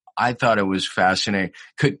I thought it was fascinating.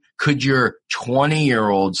 Could your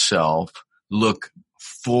 20-year-old self look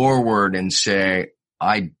forward and say,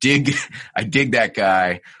 I dig that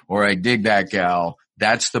guy, or I dig that gal.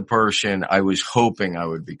 That's the person I was hoping I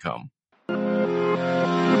would become.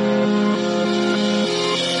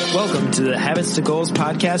 Welcome to the Habits to Goals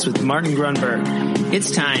podcast with Martin Grunberg.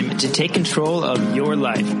 It's time to take control of your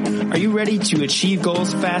life. Are you ready to achieve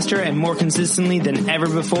goals faster and more consistently than ever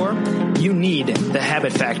before? You need the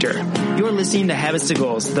Habit Factor. You're listening to Habits to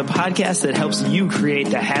Goals, the podcast that helps you create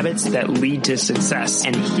the habits that lead to success.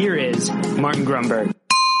 And here is Martin Grunberg.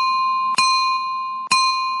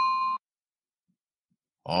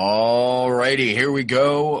 All righty, here we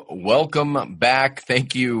go. Welcome back.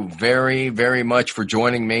 Thank you very, very much for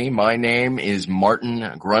joining me. My name is Martin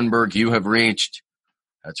Grunberg. You have reached,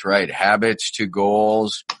 that's right, Habits to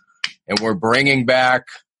Goals. And we're bringing back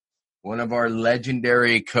one of our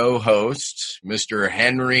legendary co-hosts, Mr.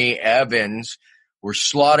 Henry Evans. We're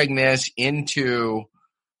slotting this into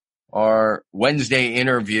our Wednesday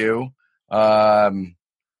interview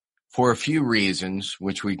for a few reasons,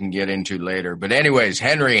 which we can get into later. But anyways,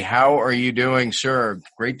 Henry, how are you doing, sir?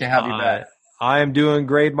 Great to have you back. I am doing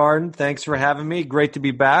great, Martin. Thanks for having me. Great to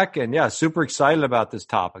be back. And yeah, super excited about this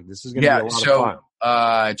topic. This is going to be a lot of fun.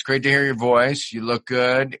 It's great to hear your voice. You look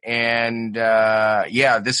good. And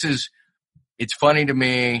it's funny to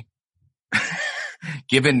me,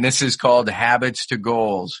 given this is called Habits to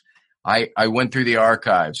Goals. I went through the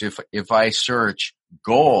archives. If I search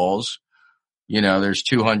goals, there's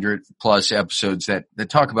 200 plus episodes that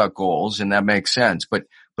talk about goals, and that makes sense. But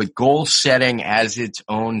goal setting as its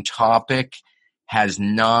own topic has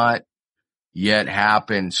not yet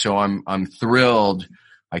happened. So I'm thrilled.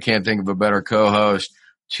 I can't think of a better co-host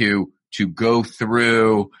to go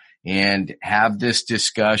through and have this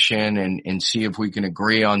discussion and see if we can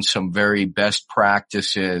agree on some very best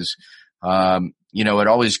practices. It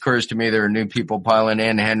always occurs to me there are new people piling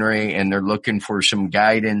in, Henry, and they're looking for some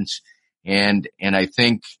guidance. And I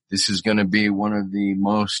think this is going to be one of the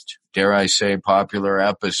most, dare I say, popular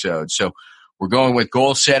episodes. So we're going with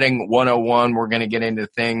Goal Setting 101. We're going to get into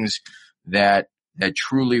things that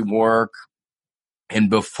truly work.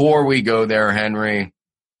 And before we go there, Henry,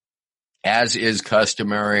 as is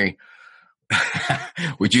customary,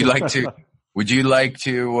 would you like to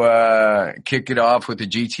kick it off with the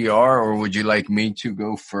GTR, or would you like me to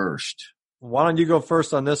go first? Why don't you go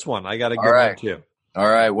first on this one? I got a good one too. All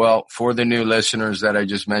right. Well, for the new listeners that I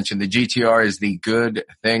just mentioned, the GTR is the Good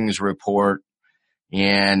Things Report.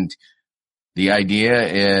 And the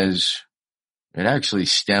idea is it actually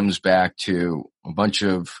stems back to a bunch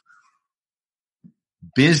of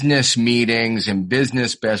business meetings and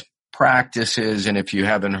business best practices. And if you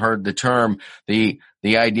haven't heard the term, the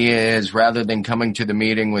idea is rather than coming to the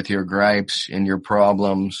meeting with your gripes and your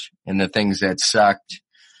problems and the things that sucked,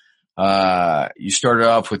 you started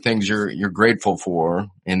off with things you're grateful for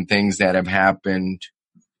and things that have happened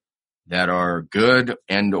that are good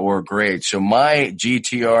and or great. So my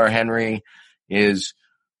GTR, Henry, is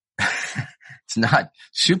it's not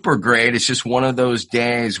super great. It's just one of those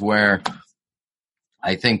days where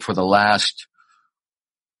I think for the last,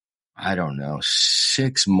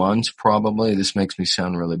 6 months probably, this makes me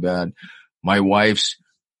sound really bad, my wife's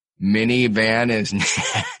minivan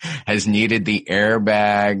has needed the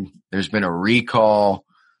airbag. There's been a recall.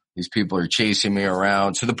 These people are chasing me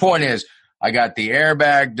around. So the point is, I got the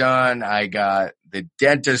airbag done. I got the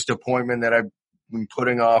dentist appointment that I've been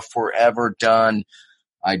putting off forever done.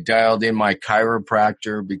 I dialed in my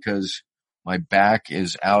chiropractor because my back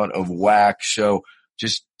is out of whack. So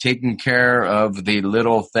just taking care of the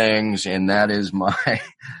little things, and that is my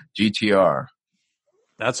GTR.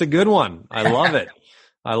 That's a good one. I love it.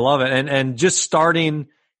 I love it. And just starting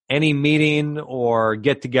any meeting or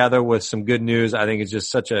get together with some good news, I think is just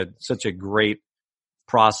such a great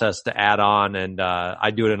process to add on. And I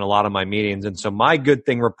do it in a lot of my meetings. And so my good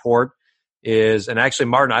thing report is, and actually,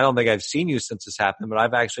 Martin, I don't think I've seen you since this happened, but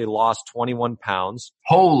I've actually lost 21 pounds.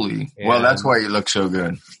 Holy. Well, that's why you look so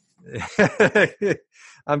good.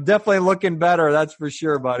 I'm definitely looking better, that's for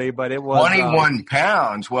sure, buddy. But it was 21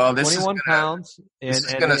 pounds. Well, this 21 pounds. This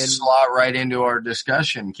is going to slot right into our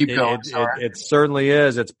discussion. Keep going. It certainly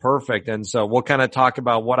is. It's perfect. And so we'll kind of talk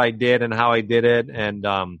about what I did and how I did it. And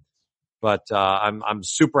but I'm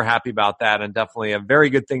super happy about that, and definitely a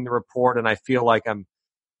very good thing to report. And I feel like I'm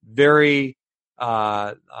very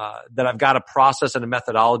that I've got a process and a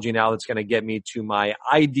methodology now that's going to get me to my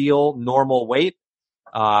ideal normal weight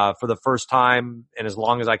for the first time and as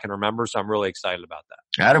long as I can remember. So I'm really excited about that.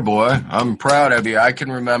 Attaboy. I'm proud of you. I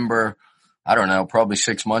can remember, probably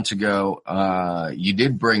 6 months ago, you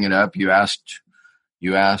did bring it up. You asked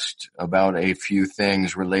you asked about a few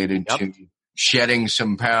things related to shedding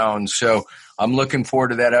some pounds. So I'm looking forward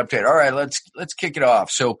to that update. All right, let's kick it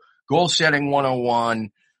off. So goal setting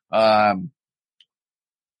 101.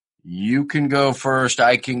 You can go first.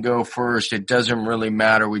 I can go first. It doesn't really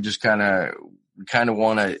matter. We just kind of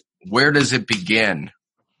want to, where does it begin?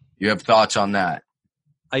 You have thoughts on that?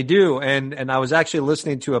 I do. And I was actually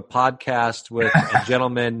listening to a podcast with a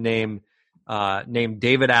gentleman named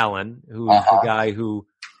David Allen, who's the guy who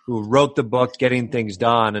wrote the book, Getting Things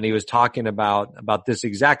Done. And he was talking about this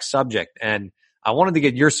exact subject. And I wanted to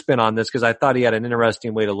get your spin on this because I thought he had an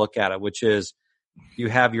interesting way to look at it, which is you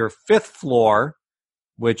have your fifth floor,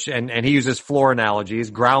 which, and he uses floor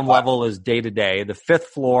analogies. Ground level is day to day. The fifth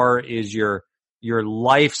floor is your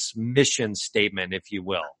life's mission statement, if you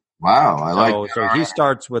will. Wow. I like that. So he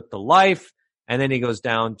starts with the life, and then he goes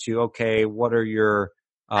down to, okay, what are your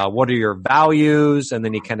values? And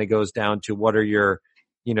then he kind of goes down to what are your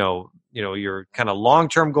your kind of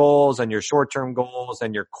long-term goals and your short-term goals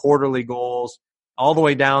and your quarterly goals, all the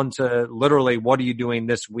way down to literally what are you doing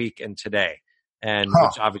this week and today? And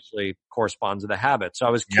which obviously corresponds to the habit. So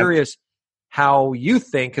I was curious how you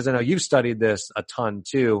think, because I know you've studied this a ton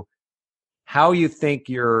too, how you think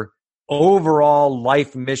your overall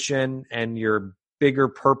life mission and your bigger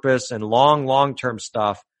purpose and long-term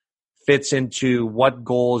stuff fits into what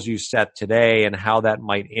goals you set today and how that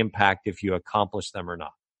might impact if you accomplish them or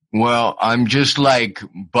not. Well, I'm just like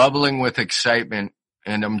bubbling with excitement,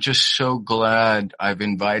 and I'm just so glad I've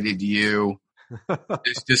invited you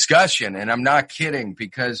this discussion. And I'm not kidding,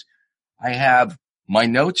 because I have my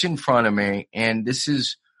notes in front of me, and this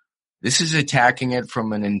is attacking it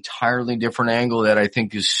from an entirely different angle that I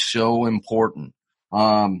think is so important.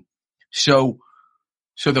 So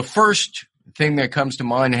the first thing that comes to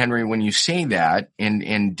mind, Henry, when you say that,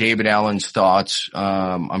 and David Allen's thoughts,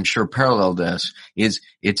 I'm sure parallel this, is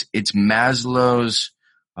it's Maslow's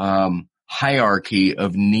hierarchy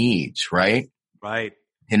of needs, right? Right.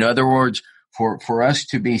 In other words, for us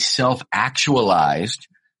to be self-actualized,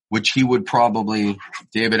 which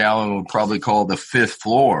David Allen would probably call the fifth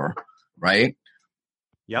floor, right?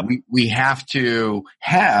 Yep. We have to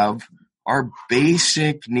have our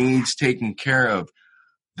basic needs taken care of.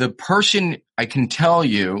 The person, I can tell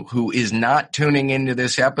you, who is not tuning into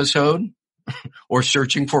this episode or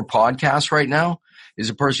searching for podcasts right now is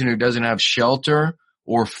a person who doesn't have shelter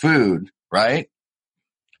or food, right?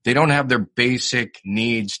 They don't have their basic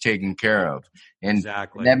needs taken care of. And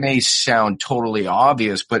exactly. That may sound totally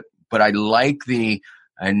obvious, but I like the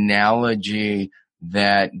analogy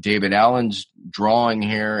that David Allen's drawing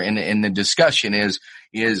here, and the discussion is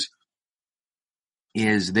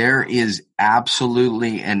there is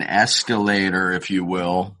absolutely an escalator, if you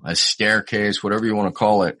will, a staircase, whatever you want to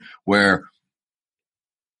call it, where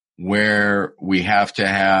we have to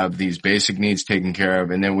have these basic needs taken care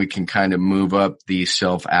of, and then we can kind of move up the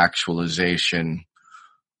self-actualization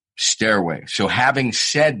stairway. So having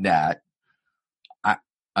said that,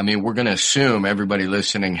 I mean, we're going to assume everybody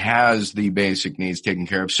listening has the basic needs taken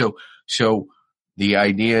care of. So the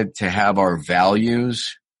idea to have our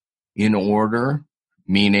values in order,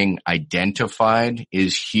 meaning identified,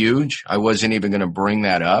 is huge. I wasn't even going to bring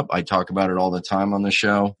that up. I talk about it all the time on the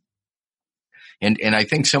show. And I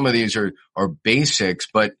think some of these are basics,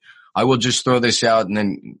 but I will just throw this out and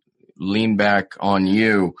then lean back on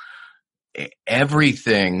you.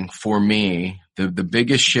 Everything for me, the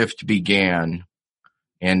biggest shift began,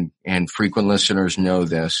 and frequent listeners know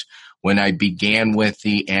this, when I began with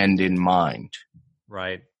the end in mind.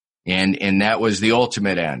 Right. And that was the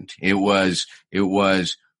ultimate end. It was,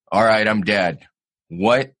 all right, I'm dead.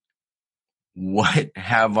 What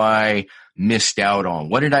have I missed out on?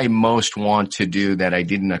 What did I most want to do that I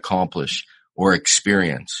didn't accomplish or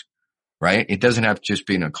experience? Right? It doesn't have to just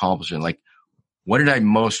be an accomplishment. Like, what did I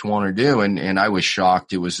most want to do? And I was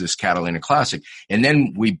shocked it was this Catalina Classic. And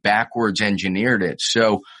then we backwards engineered it.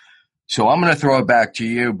 So I'm going to throw it back to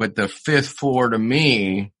you, but the fifth floor to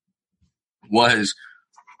me was,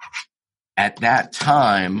 at that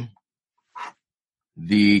time,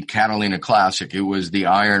 the Catalina Classic. It was the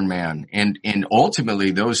Ironman. And ultimately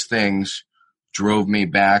those things drove me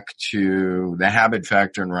back to the habit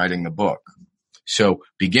factor and writing the book. So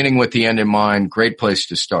beginning with the end in mind, great place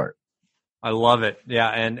to start. I love it. Yeah.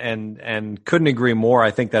 And couldn't agree more. I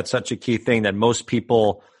think that's such a key thing that most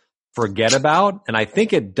people forget about. And I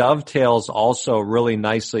think it dovetails also really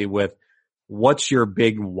nicely with what's your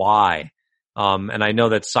big why? And I know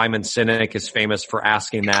that Simon Sinek is famous for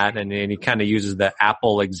asking that. And he kind of uses the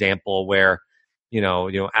Apple example where,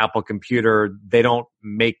 Apple computer, they don't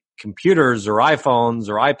make computers or iPhones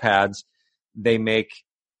or iPads. They make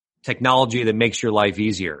technology that makes your life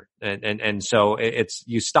easier. And so it's,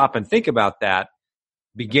 you stop and think about that,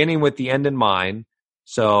 beginning with the end in mind.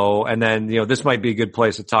 So, and then, this might be a good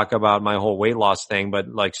place to talk about my whole weight loss thing, but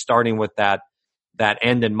like starting with that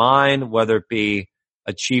end in mind, whether it be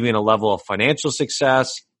achieving a level of financial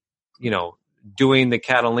success, doing the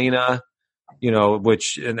Catalina,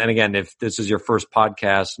 which, and again, if this is your first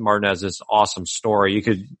podcast, Martin has this awesome story.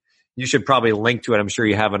 You should probably link to it. I'm sure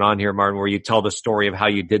you have it on here, Martin, where you tell the story of how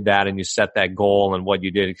you did that and you set that goal and what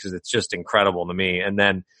you did, because it's just incredible to me. And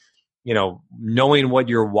then, knowing what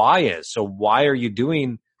your why is. So why are you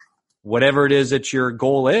doing whatever it is that your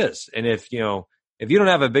goal is? And if you don't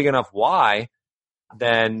have a big enough why,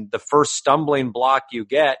 then the first stumbling block you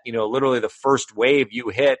get, literally the first wave you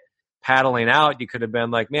hit paddling out, you could have been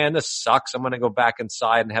like, man, this sucks. I'm going to go back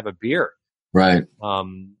inside and have a beer. Right.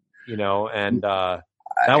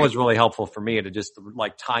 That was really helpful for me to just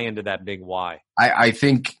like tie into that big why. I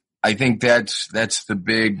think that's the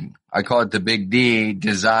big, I call it the big D,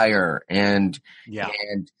 desire. And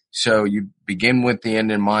so you begin with the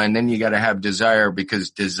end in mind, then you got to have desire,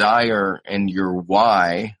 because desire and your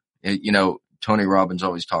why, Tony Robbins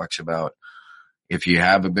always talks about, if you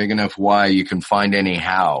have a big enough why, you can find any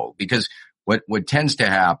how. Because what tends to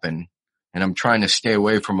happen, and I'm trying to stay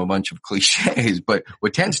away from a bunch of cliches, but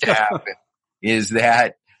what tends to happen is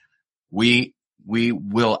that we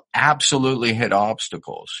will absolutely hit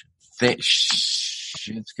obstacles.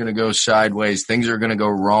 It's going to go sideways. Things are going to go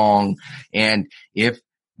wrong. And if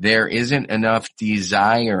there isn't enough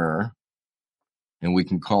desire, and we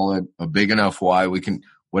can call it a big enough why, we can,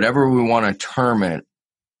 whatever we want to term it,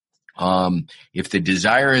 if the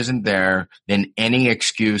desire isn't there, then any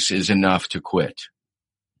excuse is enough to quit.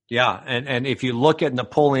 Yeah. And if you look at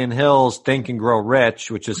Napoleon Hill's Think and Grow Rich,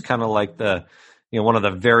 which is kind of like one of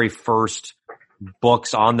the very first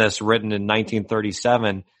books on this, written in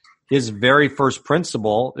 1937, his very first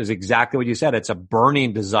principle is exactly what you said. It's a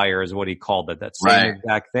burning desire is what he called it. That same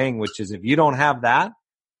exact thing, which is if you don't have that,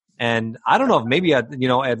 and I don't know if maybe at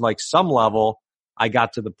like some level, I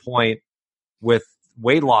got to the point with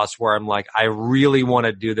weight loss where I'm like, I really want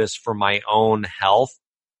to do this for my own health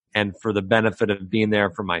and for the benefit of being there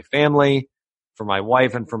for my family, for my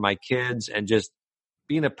wife, and for my kids, and just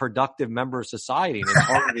being a productive member of society. And it's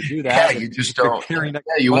hard to do that. You just don't.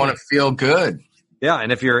 You want to feel good. Yeah,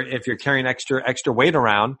 and if you're carrying extra weight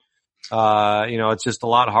around, it's just a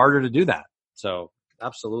lot harder to do that. So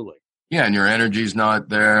absolutely. Yeah, and your energy's not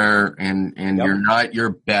there, and you're not your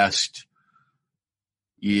best.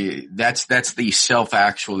 That's the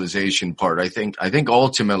self-actualization part. I think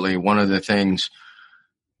ultimately one of the things,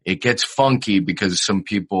 it gets funky because some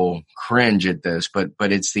people cringe at this, but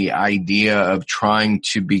it's the idea of trying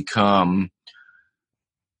to become,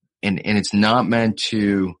 and it's not meant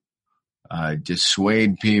to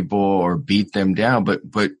dissuade people or beat them down,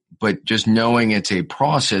 but just knowing it's a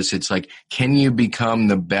process. It's like, can you become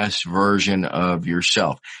the best version of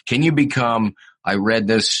yourself? Can you become, I read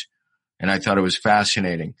this and I thought it was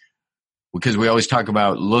fascinating, because we always talk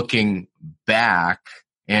about looking back,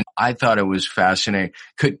 and I thought it was fascinating.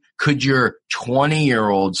 Could your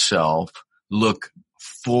 20-year-old self look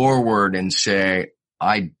forward and say,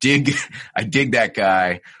 I dig that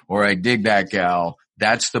guy, or I dig that gal.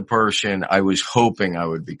 That's the person I was hoping I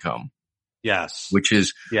would become. Yes. Which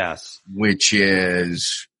is, that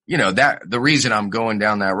the reason I'm going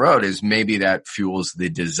down that road is maybe that fuels the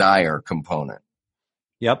desire component.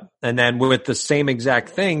 Yep. And then with the same exact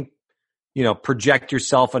thing, project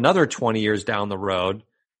yourself another 20 years down the road.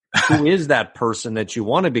 Who is that person that you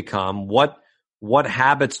want to become? What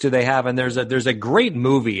habits do they have? And there's a great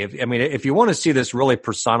movie. If you want to see this really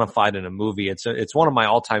personified in a movie, it's one of my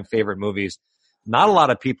all-time favorite movies. Not a lot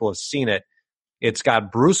of people have seen it. It's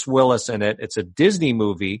got Bruce Willis in it. It's a Disney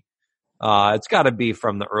movie. It's got to be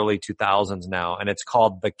from the early 2000s now, and it's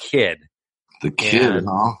called The Kid. The Kid,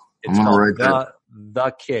 huh? It's called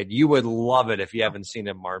The Kid. You would love it if you haven't seen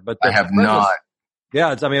it, Mark. But I have not.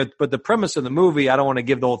 Yeah, but the premise of the movie, I don't want to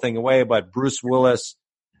give the whole thing away, but Bruce Willis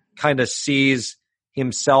kind of sees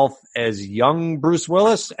himself as young Bruce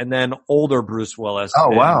Willis and then older Bruce Willis. Oh,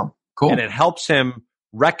 wow. Cool. And it helps him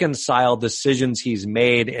reconcile decisions he's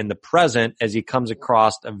made in the present as he comes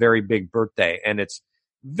across a very big birthday. And it's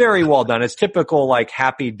very well done. It's typical like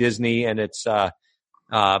happy Disney, and it's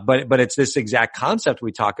but it's this exact concept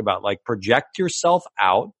we talk about, like project yourself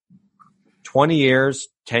out 20 years,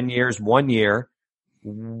 10 years, 1 year.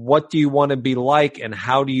 What do you want to be like, and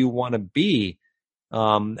how do you want to be?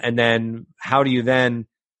 And then how do you then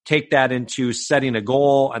take that into setting a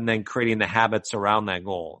goal and then creating the habits around that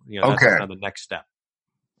goal? That's kind of the next step.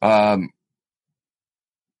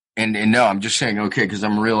 And no, I'm just saying, okay, because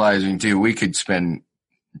I'm realizing too, we could spend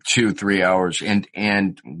 2-3 hours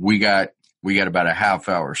and we got about a half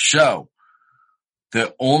hour. So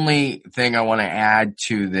the only thing I want to add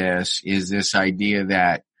to this is this idea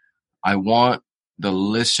that I want the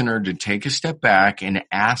listener to take a step back and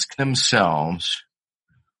ask themselves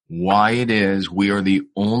why it is we are the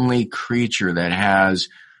only creature that has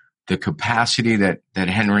the capacity that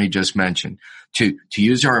Henry just mentioned to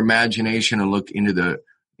use our imagination and look into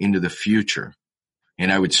the future.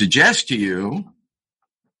 And I would suggest to you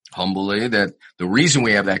humbly that the reason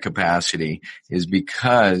we have that capacity is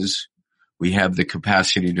because we have the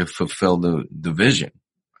capacity to fulfill the vision,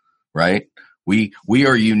 right? We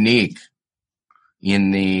are unique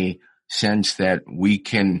in the sense that we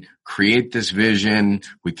can create this vision,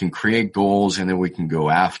 we can create goals, and then we can go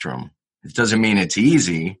after them. It doesn't mean it's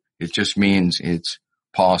easy. It just means it's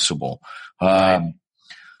possible.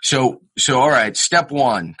 So all right, step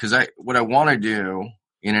one, because what I want to do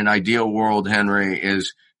in an ideal world, Henry,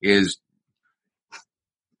 is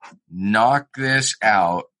knock this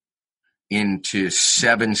out into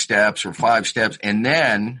 7 steps or 5 steps, and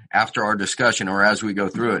then after our discussion or as we go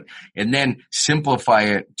through it, and then simplify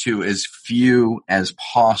it to as few as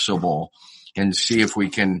possible and see if we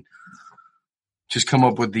can just come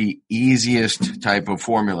up with the easiest type of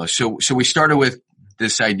formula. So we started with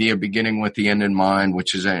this idea beginning with the end in mind,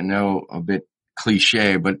 which is, I know, a bit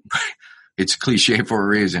cliche, but it's cliche for a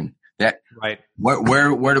reason. That right.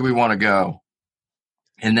 Where do we want to go?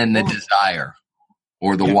 And then the desire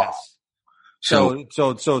or the why. So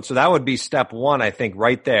that would be step one, I think,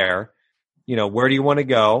 right there. You know, where do you want to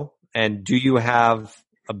go? And do you have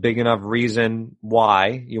a big enough reason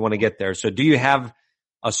why you want to get there? So do you have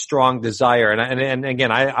a strong desire? And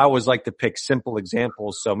again, I always like to pick simple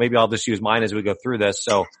examples. So maybe I'll just use mine as we go through this.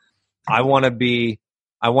 So I want to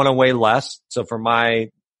weigh less. So for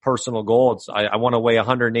my personal goal, I want to weigh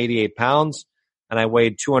 188 pounds and I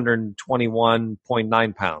weighed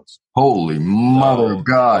 221.9 pounds. Holy mother of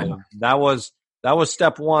God. So that was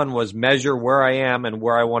step one, was measure where I am and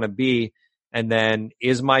where I want to be. And then,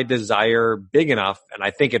 is my desire big enough? And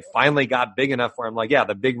I think it finally got big enough where I'm like, yeah,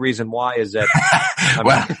 the big reason why is that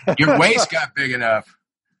well, your waist got big enough.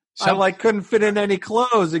 I couldn't fit in any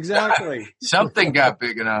clothes. Exactly. Something got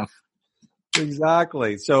big enough.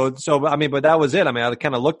 Exactly. So, I mean, but that was it. I mean, I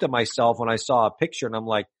kind of looked at myself when I saw a picture and I'm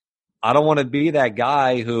like, I don't want to be that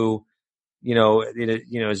guy who,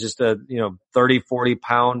 is just a, 30, 40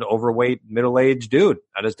 pound overweight, middle-aged dude.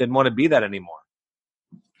 I just didn't want to be that anymore.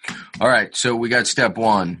 All right. So we got step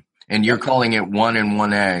one, and you're calling it 1 and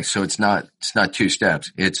 1A. So it's not 2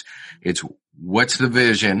 steps. It's what's the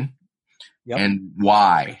vision and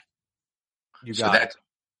why. You got it.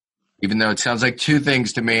 Even though it sounds like 2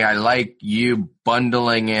 things to me, I like you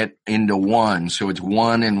bundling it into one. So it's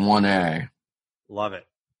 1 and 1A. Love it.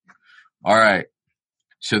 All right.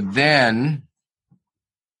 So then,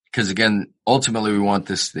 because again, ultimately we want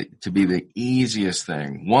this to be the easiest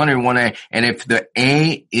thing. 1 and 1A. And if the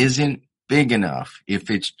A isn't big enough,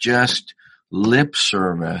 if it's just lip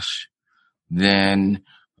service, then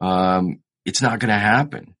it's not going to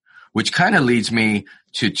happen. Which kind of leads me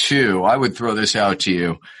to 2. I would throw this out to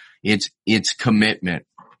you. It's commitment.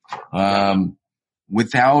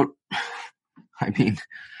 Without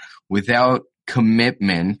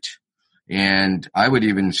commitment, and I would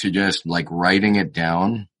even suggest like writing it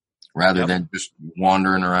down rather than just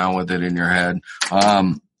wandering around with it in your head.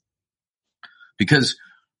 Because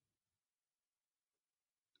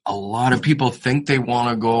a lot of people think they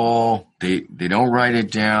want a goal. They don't write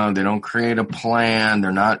it down. They don't create a plan.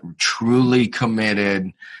 They're not truly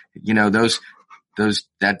committed.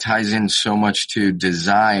 That ties in so much to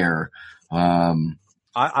desire.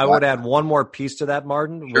 I would add one more piece to that,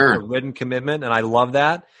 Martin, Sure. with the written commitment. And I love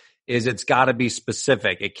that, is it's got to be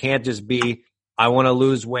specific. It can't just be, I want to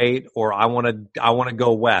lose weight or I want to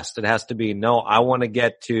go west. It has to be, no, I want to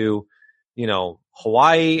get to,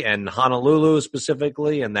 Hawaii and Honolulu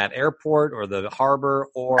specifically, and that airport or the harbor,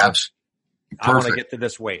 or I want to get to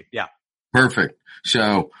this weight. Yeah. Perfect.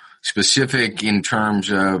 So specific in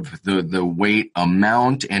terms of the weight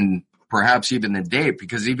amount and perhaps even the date,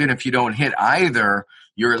 because even if you don't hit either,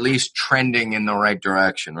 you're at least trending in the right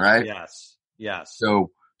direction, right? Yes.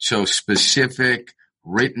 So specific,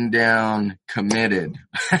 written down, committed.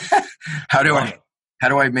 How do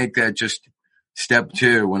I make that just step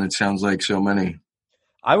 2 when it sounds like so many?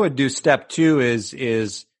 I would do step 2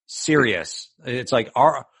 is serious. It's like,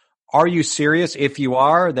 are you serious? If you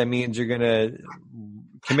are, that means you're going to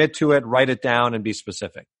commit to it, write it down, and be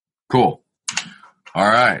specific. Cool. All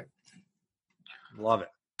right. Love it.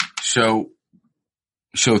 So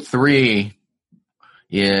 3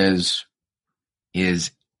 is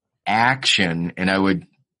action. And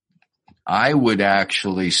I would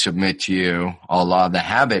actually submit to you, a la the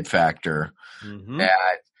habit factor,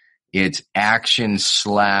 that it's action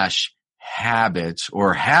 / habits,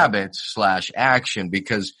 or habits / action,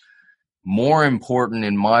 because more important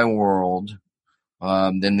in my world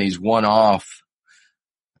than these one-off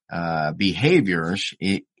behaviors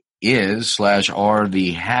is / are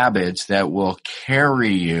the habits that will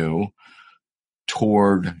carry you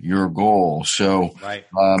toward your goal. So, right.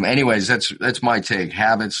 Anyways, that's my take.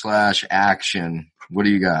 Habit / action. What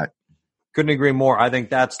do you got? Couldn't agree more. I think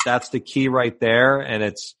that's the key right there. And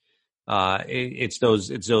it's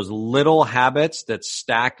those little habits that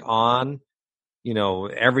stack on,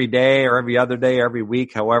 every day or every other day, every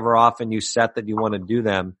week, however often you set that you want to do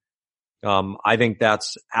them. I think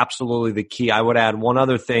that's absolutely the key. I would add one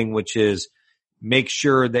other thing, which is make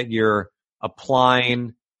sure that you're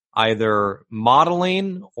applying either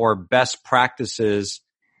modeling or best practices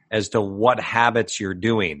as to what habits you're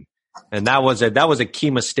doing. And that was a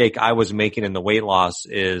key mistake I was making in the weight loss.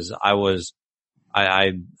 Is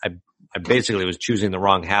I basically was choosing the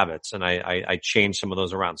wrong habits, and I changed some of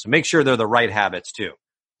those around. So make sure they're the right habits too.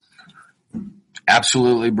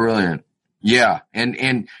 Absolutely brilliant. Yeah.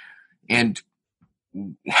 And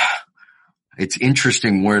it's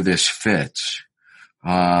interesting where this fits.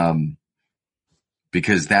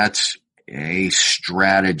 Because that's a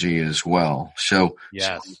strategy as well. So,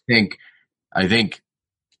 yes. So I think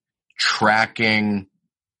tracking,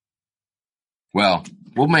 well,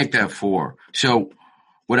 we'll make that 4. So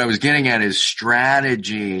what I was getting at is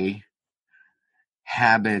strategy,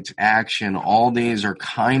 habits, action. All these are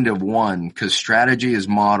kind of one, because strategy is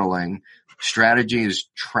modeling. Strategy is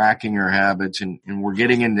tracking your habits, and we're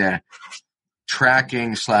getting into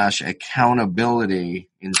tracking / accountability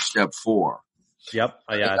in step 4. Yep.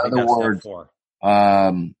 Yeah. In other words,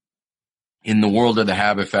 in the world of the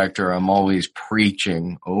habit factor, I'm always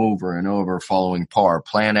preaching over and over following PAR: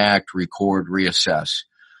 plan, act, record, reassess.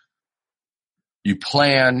 You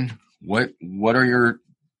plan what are your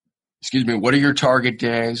target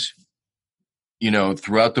days,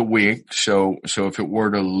 throughout the week. So if it were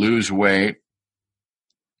to lose weight,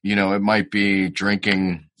 it might be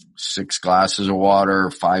drinking 6 glasses of water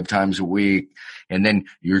 5 times a week. And then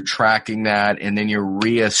you're tracking that, and then you're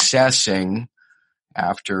reassessing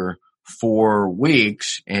after 4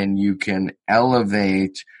 weeks, and you can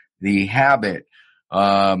elevate the habit.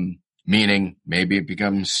 Meaning maybe it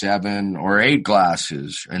becomes 7 or 8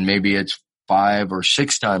 glasses, and maybe it's 5 or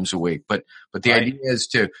 6 times a week. But the idea is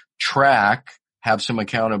to track, have some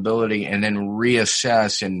accountability, and then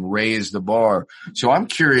reassess and raise the bar. So I'm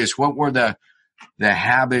curious, what were the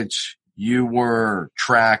habits you were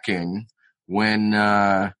tracking when,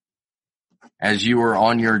 as you were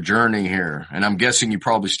on your journey here? And I'm guessing you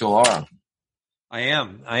probably still are. I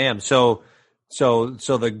am. So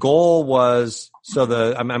the goal was, so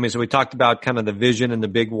we talked about kind of the vision and the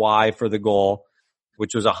big why for the goal,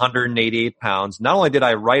 which was 188 pounds. Not only did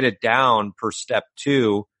I write it down per step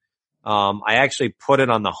 2, I actually put it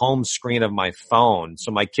on the home screen of my phone.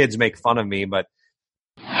 So my kids make fun of me, but.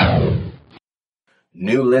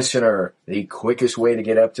 New listener, the quickest way to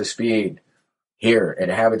get up to speed here at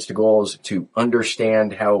Habits to Goals, to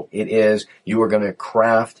understand how it is you are going to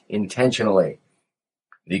craft intentionally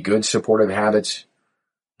the good supportive habits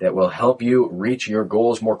that will help you reach your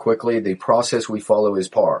goals more quickly. The process we follow is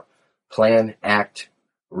PAR: plan, act,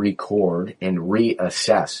 record, and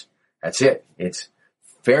reassess. That's it. It's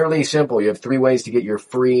fairly simple. You have 3 ways to get your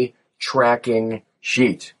free tracking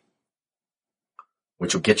sheet,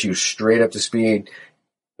 which will get you straight up to speed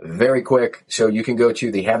very quick. So you can go to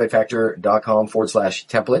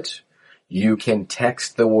thehabitfactor.com/templates. You can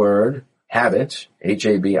text the word habits,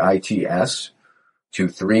 HABITS, to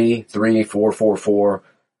 33444.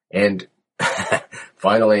 And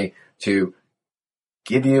finally, to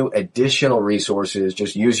give you additional resources,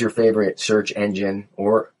 just use your favorite search engine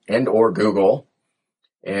or Google,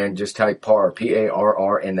 and just type PAR,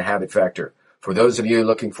 PARR, and the Habit Factor. For those of you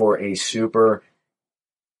looking for a super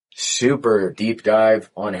deep dive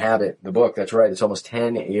on habit, the book, that's right, it's almost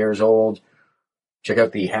 10 years old. Check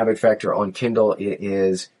out the Habit Factor on Kindle. It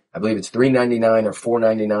is, I believe it's $3.99 or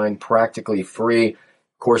 $4.99, practically free.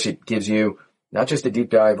 Of course, it gives you not just a deep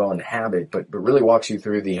dive on habit, but really walks you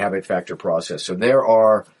through the Habit Factor process. So there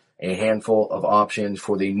are a handful of options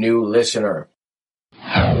for the new listener.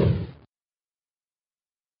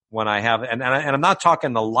 When I have, and I'm not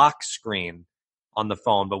talking the lock screen on the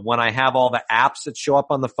phone, but when I have all the apps that show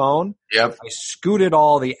up on the phone, yep, I scooted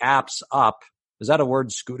all the apps up. Is that a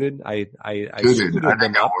word, scooted? I scooted. I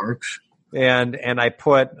think that works. And I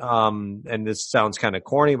put, and this sounds kind of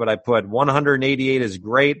corny, but I put 188 is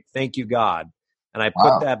great. Thank you, God. And I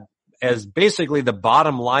put that as basically the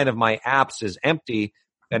bottom line of my apps is empty.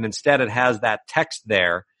 And instead it has that text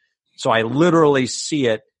there. So I literally see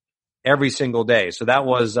it every single day. So that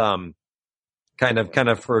was, kind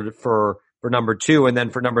of for number 2. And then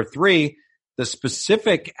for number 3, the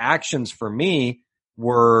specific actions for me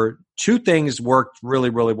were 2 things worked really,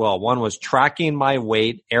 really well. One was tracking my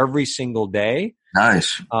weight every single day.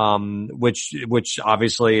 Nice. Which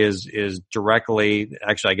obviously is directly,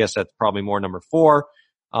 actually, I guess that's probably more number 4.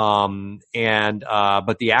 But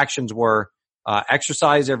the actions were,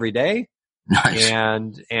 exercise every day. Nice.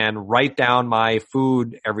 And write down my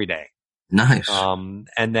food every day. Nice. And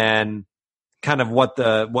then kind of what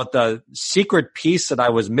the secret piece that I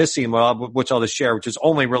was missing, well, which I'll just share, which is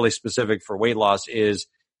only really specific for weight loss, is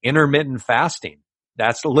intermittent fasting.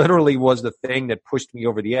 That's literally was the thing that pushed me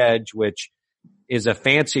over the edge, which is a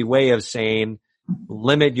fancy way of saying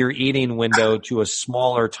limit your eating window to a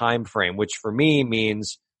smaller time frame, which for me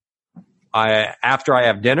means after I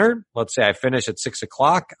have dinner, let's say I finish at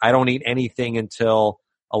 6:00, I don't eat anything until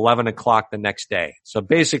 11:00 the next day. So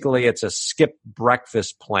basically it's a skip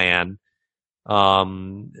breakfast plan.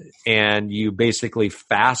 And you basically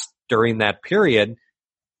fast during that period.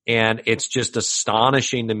 And it's just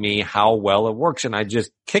astonishing to me how well it works. And I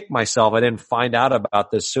just kick myself. I didn't find out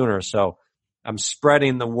about this sooner. So I'm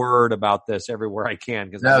spreading the word about this everywhere I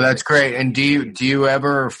can. No, that's great. And do you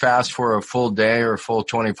ever fast for a full day or a full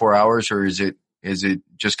 24 hours, or is it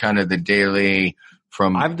just kind of the daily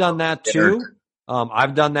from? I've done that too.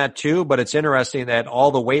 But it's interesting that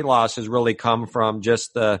all the weight loss has really come from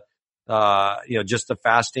just the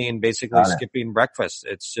fasting, basically skipping breakfast.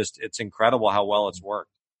 It's incredible how well it's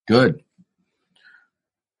worked. Good.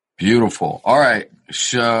 Beautiful. All right.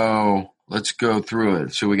 So let's go through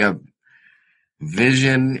it. So we got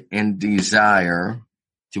vision and desire.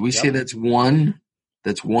 Did we say that's 1?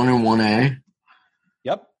 That's 1 and 1A?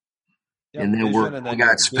 Yep. And then we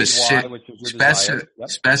got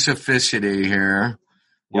specificity here.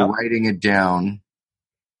 We're writing it down.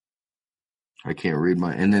 I can't read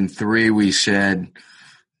and then 3, we said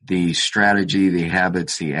the strategy, the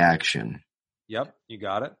habits, the action. Yep. You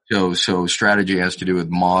got it. So strategy has to do with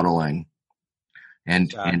modeling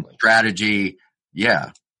and strategy.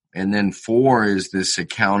 Yeah. And then 4 is this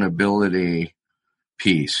accountability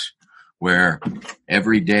piece where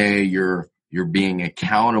every day you're being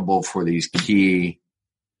accountable for these key,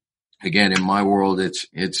 again, in my world, it's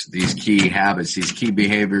these key habits, these key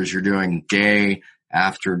behaviors you're doing day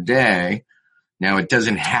after day. Now, it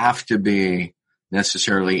doesn't have to be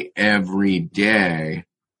necessarily every day,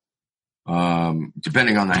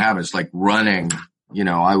 depending on the habits, like running,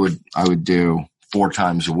 I would do 4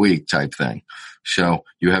 times a week type thing. So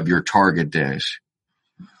you have your target days.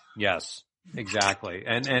 Yes, exactly.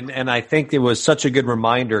 And I think it was such a good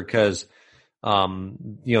reminder because,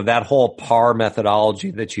 that whole PAR methodology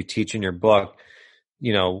that you teach in your book,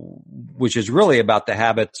 which is really about the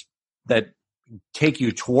habits that take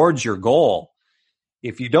you towards your goal.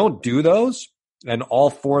 If you don't do those and all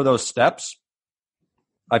 4 of those steps,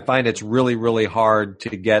 I find it's really, really hard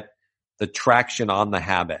to get the traction on the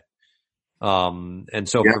habit. And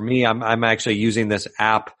so for me, I'm actually using this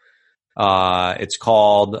app. It's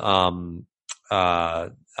called,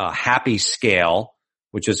 Happy Scale,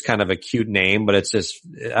 which is kind of a cute name, but it's this,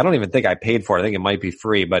 I don't even think I paid for it. I think it might be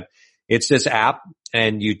free, but it's this app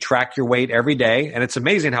and you track your weight every day. And it's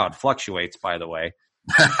amazing how it fluctuates, by the way.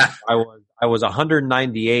 I was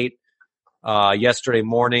 198, yesterday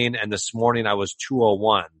morning, and this morning I was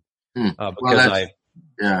 201. So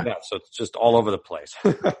it's just all over the place.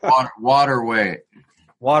 water weight.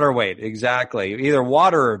 Exactly. Either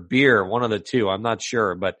water or beer, one of the two. I'm not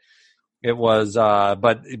sure, but it was,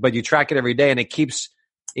 but you track it every day and it keeps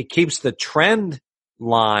the trend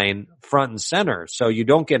line front and center. So you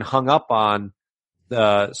don't get hung up on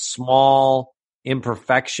the small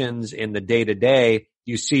imperfections in the day to day.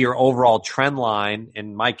 You see your overall trend line,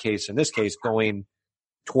 in this case, going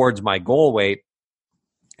towards my goal weight.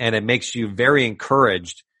 And it makes you very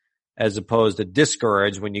encouraged as opposed to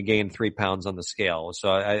discouraged when you gain 3 pounds on the scale. So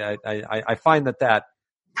I find that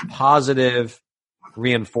positive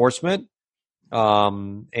reinforcement,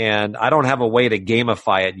 and I don't have a way to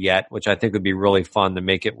gamify it yet, which I think would be really fun to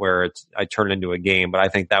make it where I turn it into a game, but I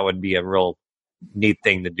think that would be a real neat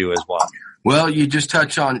thing to do as well. Well, you just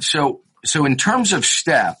touched on, so in terms of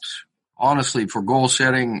steps, honestly, for goal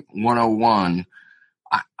setting 101,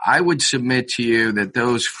 I would submit to you that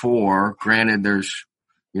those 4, granted there's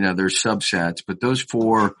subsets, but those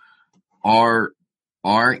 4 are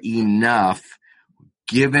enough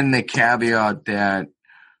given the caveat that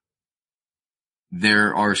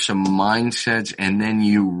there are some mindsets and then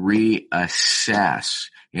you reassess.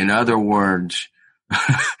 In other words,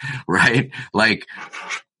 right? Like,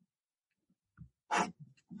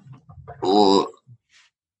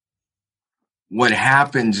 what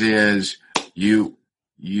happens is you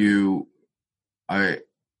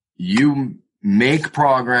make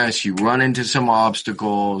progress, you run into some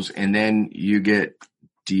obstacles, and then you get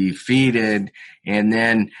defeated, and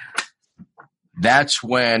then that's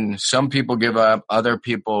when some people give up, other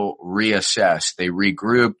people reassess, they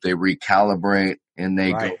regroup, they recalibrate, and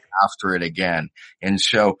they go after it again. And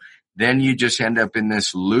so then you just end up in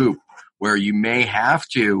this loop where you may have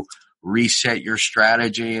to reset your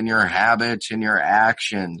strategy and your habits and your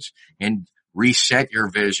actions and reset your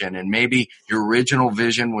vision. And maybe your original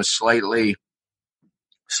vision was slightly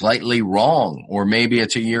wrong, or maybe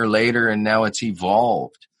it's a year later and now it's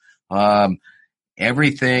evolved.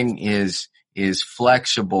 Everything is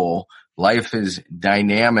flexible. Life is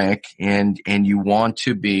dynamic, and you want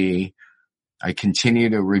to be, I continue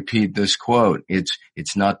to repeat this quote,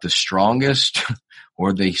 it's not the strongest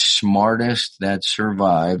or the smartest that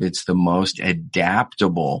survive. It's the most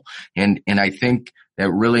adaptable. And I think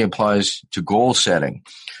that really applies to goal setting.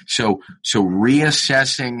 So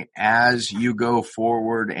reassessing as you go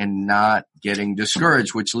forward and not getting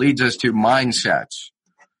discouraged, which leads us to mindsets.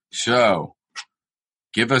 So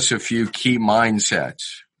give us a few key mindsets.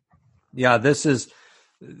 Yeah,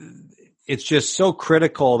 it's just so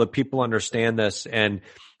critical that people understand this. And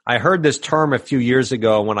I heard this term a few years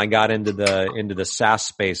ago when I got into the SaaS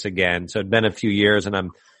space again. So it'd been a few years, and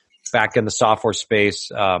I'm back in the software space,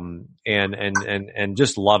 and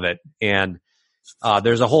just love it. And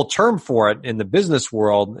there's a whole term for it in the business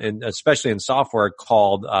world, and especially in software,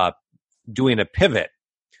 called doing a pivot.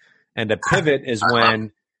 And a pivot is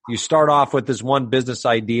when you start off with this one business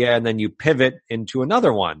idea and then you pivot into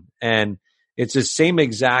another one. And it's the same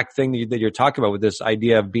exact thing that you're talking about with this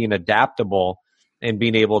idea of being adaptable and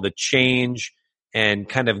being able to change and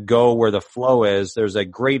kind of go where the flow is. There's a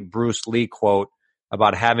great Bruce Lee quote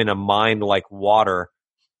about having a mind like water,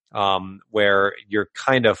 where you're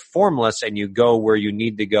kind of formless and you go where you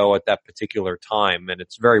need to go at that particular time. And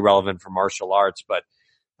it's very relevant for martial arts, but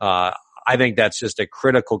I think that's just a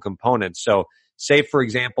critical component. So say, for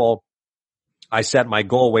example, I set my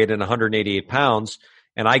goal weight at 188 pounds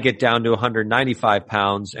and I get down to 195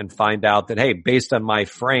 pounds and find out that, hey, based on my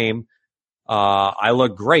frame, I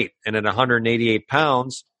look great. And at 188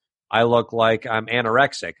 pounds, I look like I'm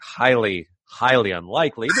anorexic. Highly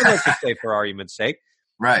unlikely, but let's just say for argument's sake.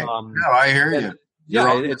 Right. No, I hear you.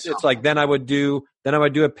 Yeah, it's like then I would do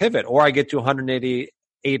a pivot, or I get to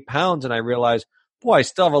 188 pounds and I realize, boy, I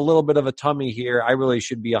still have a little bit of a tummy here. I really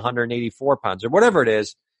should be 184 pounds or whatever it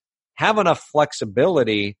is. Have enough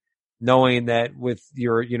flexibility, knowing that with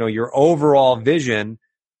your overall vision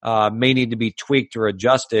may need to be tweaked or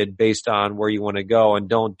adjusted based on where you want to go, and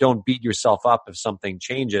don't beat yourself up if something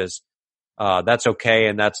changes. That's okay,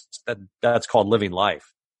 and that's called living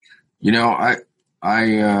life.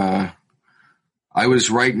 I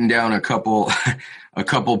was writing down a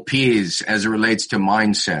couple P's as it relates to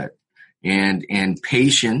mindset, and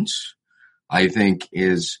patience, I think,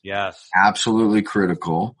 is absolutely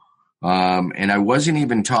critical. And I wasn't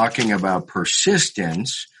even talking about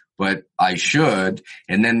persistence, but I should.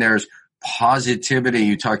 And then there's positivity.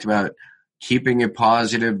 You talked about keeping it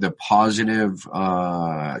positive, the positive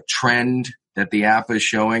trend that the app is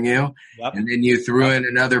showing you. Yep. And then you threw in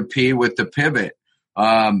another P with the pivot. We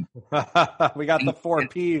got the 4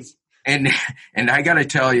 Ps. And I got to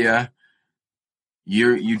tell you,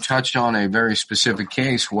 you touched on a very specific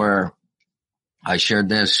case where I shared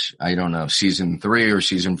this, I don't know, season 3 or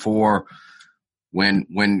season 4,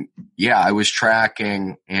 when I was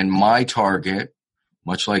tracking, and my target,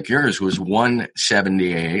 much like yours, was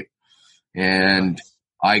 178, and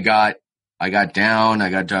I got down to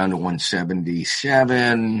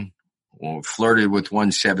 177, or flirted with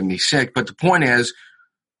 176. But the point is,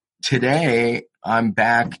 today I'm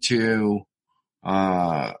back to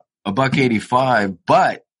 $185,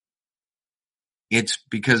 but it's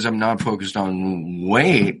because I'm not focused on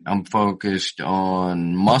weight. I'm focused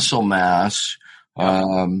on muscle mass,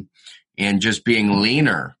 and just being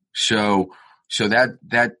leaner. So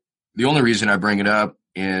that the only reason I bring it up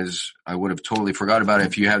is I would have totally forgot about it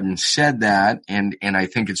if you hadn't said that. And I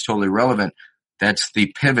think it's totally relevant. That's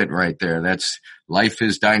the pivot right there. That's life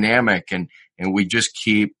is dynamic, and we just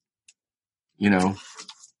keep,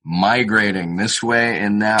 migrating this way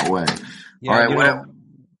and that way. Yeah, all right.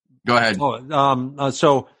 Go ahead.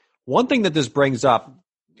 So one thing that this brings up,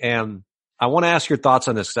 and I want to ask your thoughts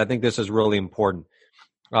on this because I think this is really important.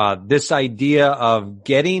 this idea of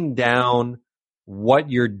getting down what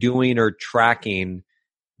you're doing or tracking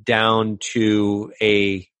down to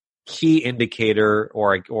a key indicator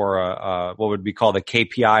or what would be called a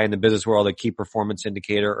KPI in the business world, a key performance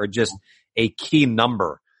indicator, or just a key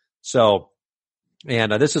number. So,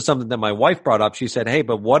 and this is something that my wife brought up. She said, hey,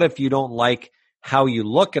 but what if you don't like how you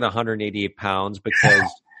look at 188 pounds because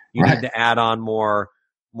you need to add on more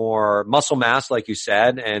muscle mass, like you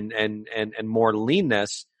said, and more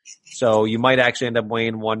leanness. So you might actually end up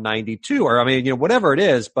weighing 192 or, I mean, whatever it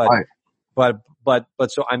is, but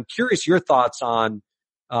so I'm curious your thoughts on,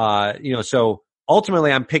 so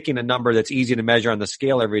ultimately I'm picking a number that's easy to measure on the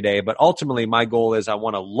scale every day, but ultimately my goal is I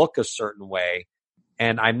want to look a certain way.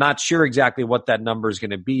 And I'm not sure exactly what that number is going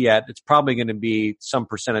to be yet. It's probably going to be some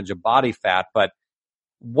percentage of body fat, but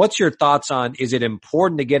what's your thoughts on, is it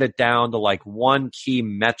important to get it down to like one key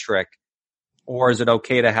metric, or is it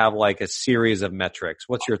okay to have like a series of metrics?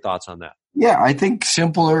 What's your thoughts on that? Yeah, I think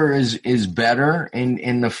simpler is better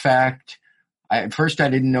in the fact, at first I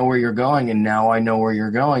didn't know where you're going, and now I know where you're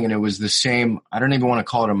going. And it was the same. I don't even want to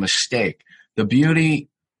call it a mistake. The beauty,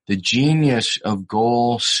 the genius of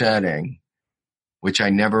goal setting, which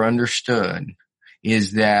I never understood,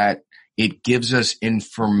 is that it gives us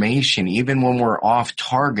information even when we're off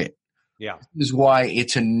target. Yeah. This is why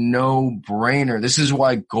it's a no-brainer. This is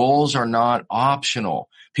why goals are not optional.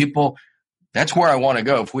 People, that's where I want to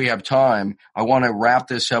go. If we have time, I want to wrap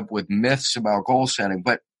this up with myths about goal setting.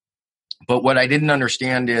 But what I didn't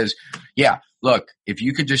understand is, yeah, look, if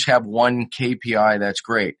you could just have one KPI, that's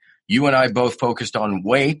great. You and I both focused on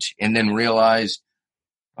weight and then realized,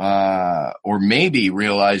 or maybe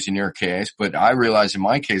realized in your case, but I realized in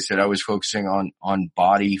my case that I was focusing on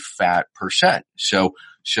body fat percent. So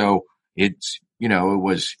it's,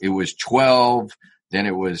 it was 12, then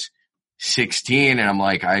it was 16, and I'm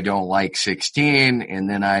like, I don't like 16. And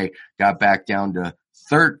then I got back down to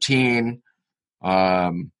 13.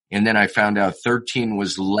 And then I found out 13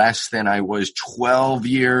 was less than I was 12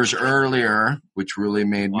 years earlier, which really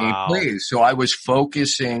made me pleased. So I was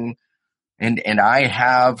focusing, and I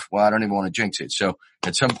have, well, I don't even want to jinx it. So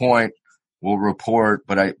at some point we'll report,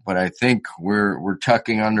 but I think we're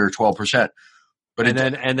tucking under 12%. But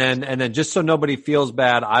and then just so nobody feels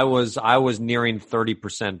bad, I was nearing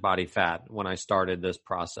 30% body fat when I started this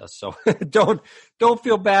process. So don't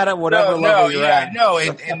feel bad at whatever level you're at. No,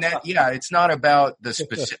 it's not about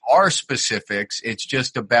our specifics. It's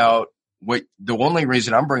just about the only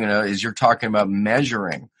reason I'm bringing it up is you're talking about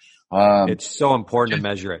measuring. It's so important to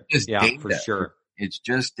measure it. Yeah, data. For sure. It's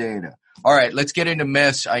just data. All right, let's get into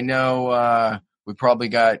myths. I know we probably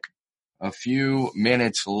got a few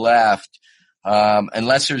minutes left.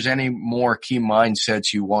 Unless there's any more key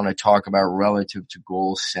mindsets you want to talk about relative to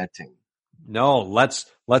goal setting. No, let's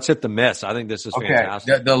hit the myths. I think this is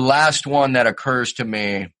fantastic. The last one that occurs to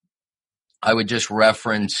me, I would just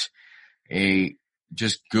reference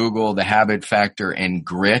just Google the habit factor and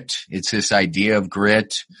grit. It's this idea of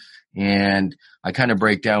grit. And I kind of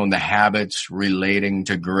break down the habits relating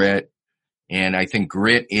to grit. And I think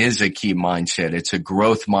grit is a key mindset. It's a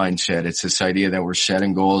growth mindset. It's this idea that we're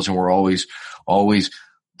setting goals and we're always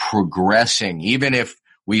progressing. Even if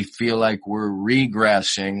we feel like we're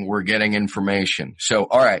regressing, we're getting information. So,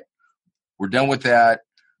 all right, we're done with that.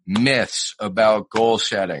 Myths about goal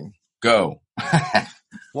setting. Go.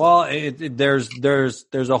 Well, there's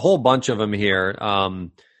a whole bunch of them here.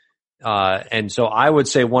 And so I would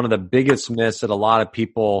say one of the biggest myths that a lot of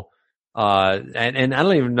people, and I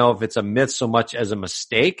don't even know if it's a myth so much as a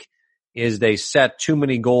mistake, is they set too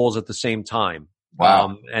many goals at the same time.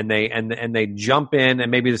 Wow. And they jump in, and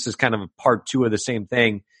maybe this is kind of a part two of the same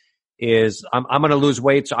thing, is I'm going to lose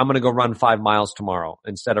weight, so I'm going to go run 5 miles tomorrow,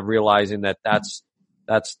 instead of realizing that that's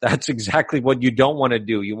exactly what you don't want to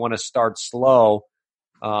do. You want to start slow.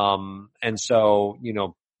 And so,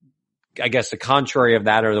 I guess the contrary of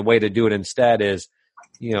that, or the way to do it instead, is,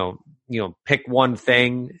 pick one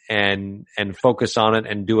thing and focus on it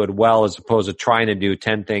and do it well, as opposed to trying to do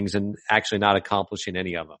 10 things and actually not accomplishing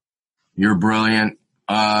any of them. You're brilliant.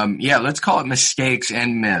 Let's call it mistakes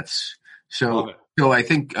and myths. So I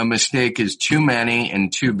think a mistake is too many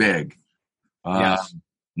and too big. Yes.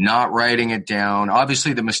 Not writing it down.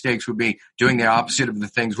 Obviously, the mistakes would be doing the opposite of the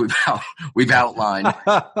things we've outlined.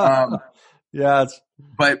 Yes.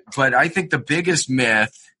 But I think the biggest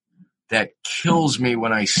myth that kills me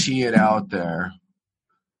when I see it out there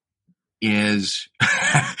is,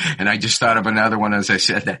 and I just thought of another one as I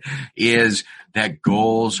said that, is that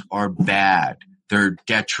goals are bad. They're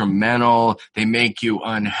detrimental. They make you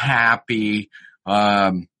unhappy.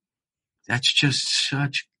 That That's just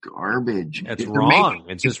such garbage. It's wrong.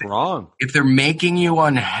 It's just wrong. If they're making you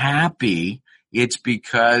unhappy, it's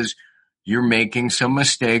because you're making some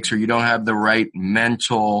mistakes or you don't have the right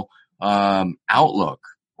mental outlook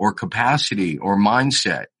or capacity or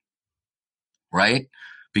mindset, right?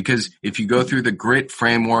 Because if you go through the grit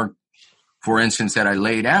framework, for instance, that I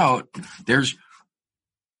laid out,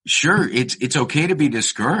 it's okay to be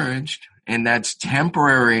discouraged, and that's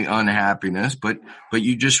temporary unhappiness, but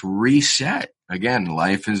you just reset. Again,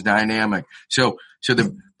 life is dynamic. So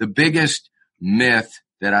the biggest myth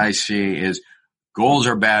that I see is goals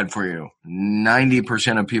are bad for you.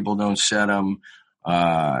 90% of people don't set them.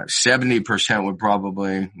 70% would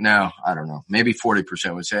probably, I don't know, maybe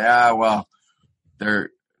 40% would say, well,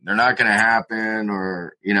 they're not going to happen,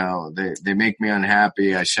 or, they make me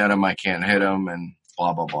unhappy. I set them, I can't hit them, and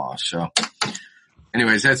blah, blah, blah. So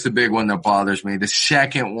anyways, that's the big one that bothers me. The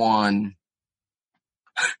second one,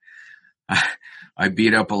 I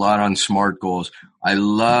beat up a lot on SMART goals. I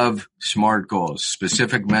love SMART goals: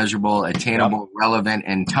 specific, measurable, attainable, relevant,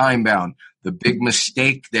 and time bound. The big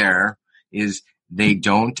mistake there is they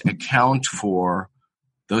don't account for,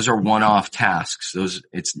 those are one-off tasks.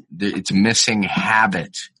 It's missing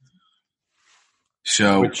habit.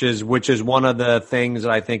 So which is one of the things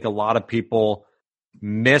that I think a lot of people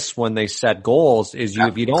miss when they set goals is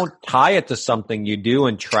if you don't tie it to something you do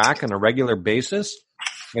and track on a regular basis,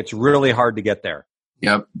 it's really hard to get there.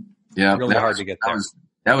 Yep. Really hard to get there.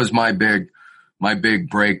 That was my big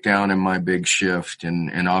breakdown and my big shift,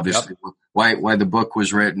 and obviously why the book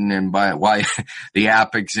was written and why the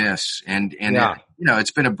app exists. And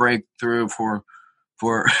it's been a breakthrough for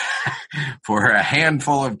a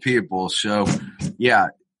handful of people. So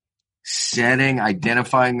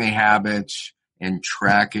identifying the habits and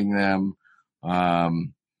tracking them. As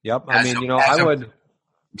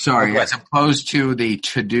opposed to the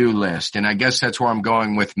to-do list. And I guess that's where I'm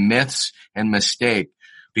going with myths and mistake,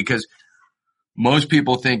 because most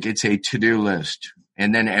people think it's a to-do list.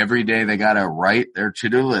 And then every day they got to write their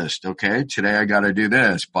to-do list. Okay, today I got to do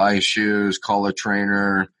this, buy shoes, call a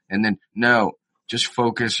trainer. And then just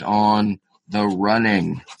focus on the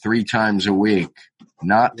running 3 times a week,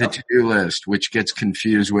 not the to-do list, which gets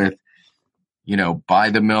confused with, buy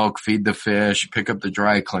the milk, feed the fish, pick up the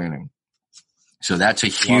dry cleaning. So that's a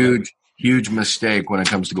huge mistake when it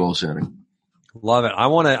comes to goal setting. Love it. I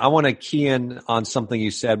want to key in on something you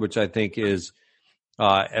said, which I think is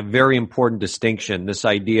a very important distinction. This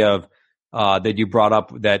idea of that you brought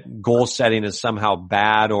up, that goal setting is somehow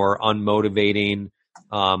bad or unmotivating.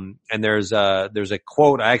 And there's a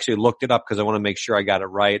quote. I actually looked it up because I want to make sure I got it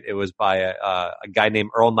right. It was by a guy named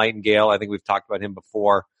Earl Nightingale. I think we've talked about him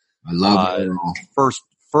before. I love Earl.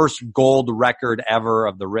 First gold record ever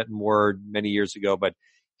of the written word many years ago. But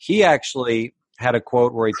he actually had a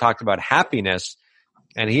quote where he talked about happiness,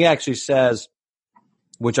 and he actually says,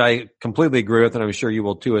 which I completely agree with, and I'm sure you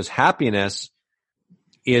will too, is happiness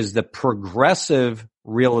is the progressive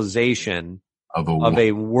realization of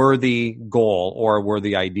a worthy goal or a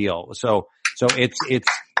worthy ideal. So it's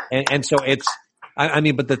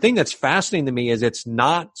but the thing that's fascinating to me is it's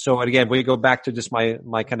not, so again, we go back to just my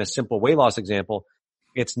kind of simple weight loss example.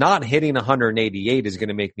 It's not hitting 188 is going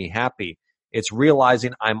to make me happy. It's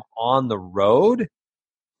realizing I'm on the road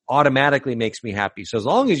automatically makes me happy. So as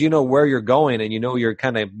long as you know where you're going and you're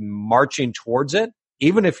kind of marching towards it,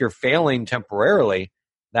 even if you're failing temporarily,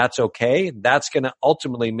 that's okay. That's going to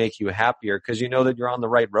ultimately make you happier because you know that you're on the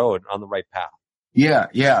right road, on the right path.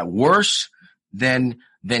 Yeah. Worse than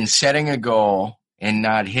setting a goal and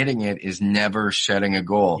not hitting it is never setting a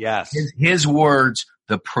goal. Yes. His words,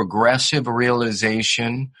 the progressive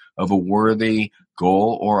realization of a worthy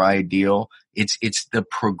goal or ideal. It's the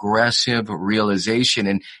progressive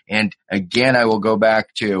realization. And again, I will go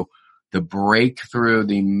back to the breakthrough,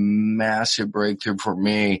 the massive breakthrough for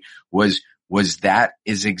me was that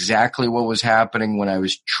is exactly what was happening when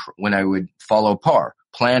I would follow PAR,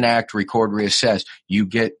 plan, act, record, reassess. You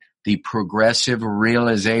get the progressive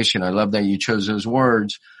realization. I love that you chose those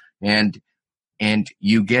words. And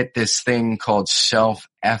you get this thing called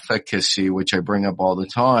self-efficacy, which I bring up all the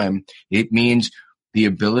time. It means the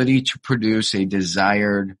ability to produce a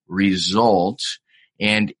desired result.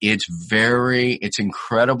 And it's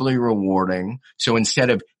incredibly rewarding. So instead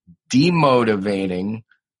of demotivating,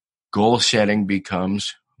 goal setting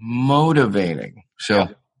becomes motivating.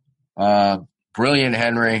 So, brilliant,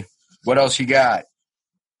 Henry. What else you got?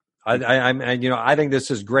 I think this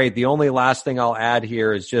is great. The only last thing I'll add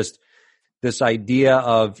here is just this idea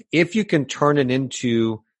of if you can turn it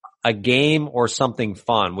into a game or something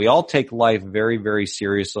fun. We all take life very, very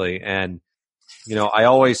seriously. And, I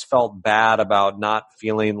always felt bad about not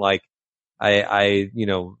feeling like I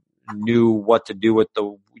knew what to do with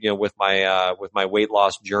with my weight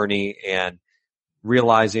loss journey, and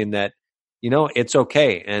realizing that, it's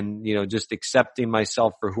okay. And, just accepting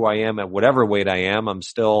myself for who I am at whatever weight I am. I'm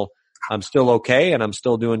still okay, and I'm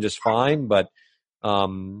still doing just fine. But,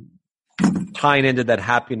 tying into that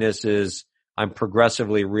happiness is I'm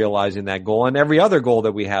progressively realizing that goal and every other goal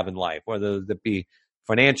that we have in life, whether that be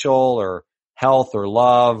financial or health or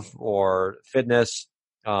love or fitness,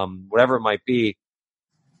 whatever it might be.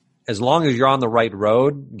 As long as you're on the right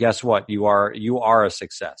road, guess what? You are a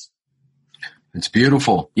success. It's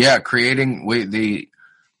beautiful. Yeah. Creating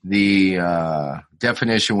the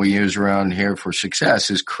definition we use around here for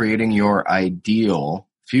success is creating your ideal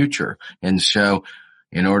future. And so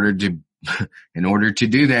in order to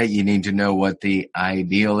do that, you need to know what the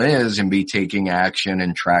ideal is and be taking action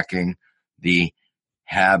and tracking the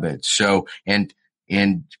habits. So, and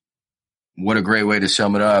what a great way to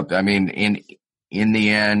sum it up. I mean, in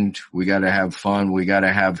the end, we got to have fun. We got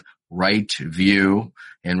to have right view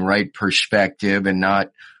and right perspective, and I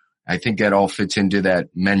think that all fits into that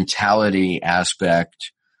mentality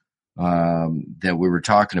aspect, that we were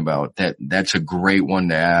talking about. That's a great one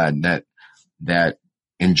to add, that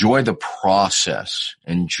enjoy the process.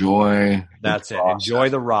 Enjoy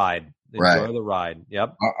the ride. Enjoy the ride.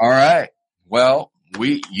 Yep. All right. Well,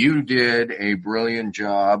 you did a brilliant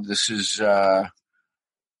job. This is,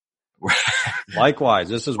 likewise.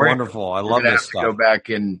 This is wonderful. I love this stuff. Go back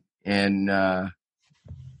and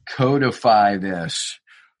codify this.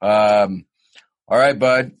 All right,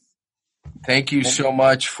 bud. Thank you so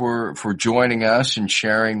much for joining us and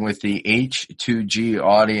sharing with the H2G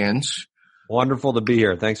audience. Wonderful to be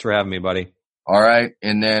here. Thanks for having me, buddy. All right.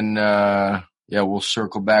 And then, we'll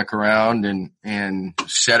circle back around and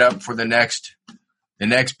set up for the next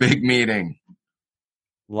big meeting.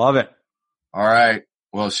 Love it. All right.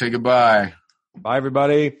 Well, say goodbye. Bye,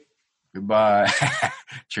 everybody. Goodbye.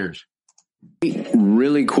 Cheers.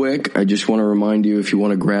 Really quick, I just want to remind you, if you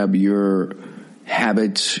want to grab your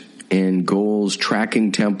habits and goals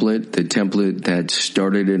tracking template, the template that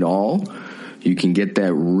started it all, you can get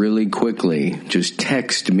that really quickly. Just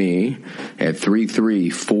text me at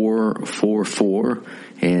 33444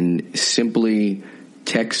 and simply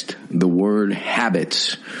text the word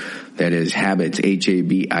habits. That is habits,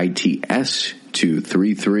 HABITS, to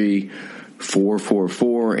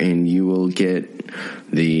 33444, and you will get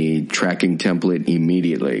the tracking template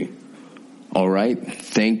immediately. All right.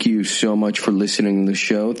 Thank you so much for listening to the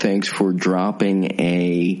show. Thanks for dropping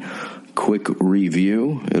a quick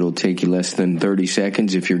review. It'll take you less than 30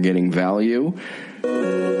 seconds if you're getting value.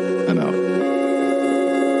 I'm out.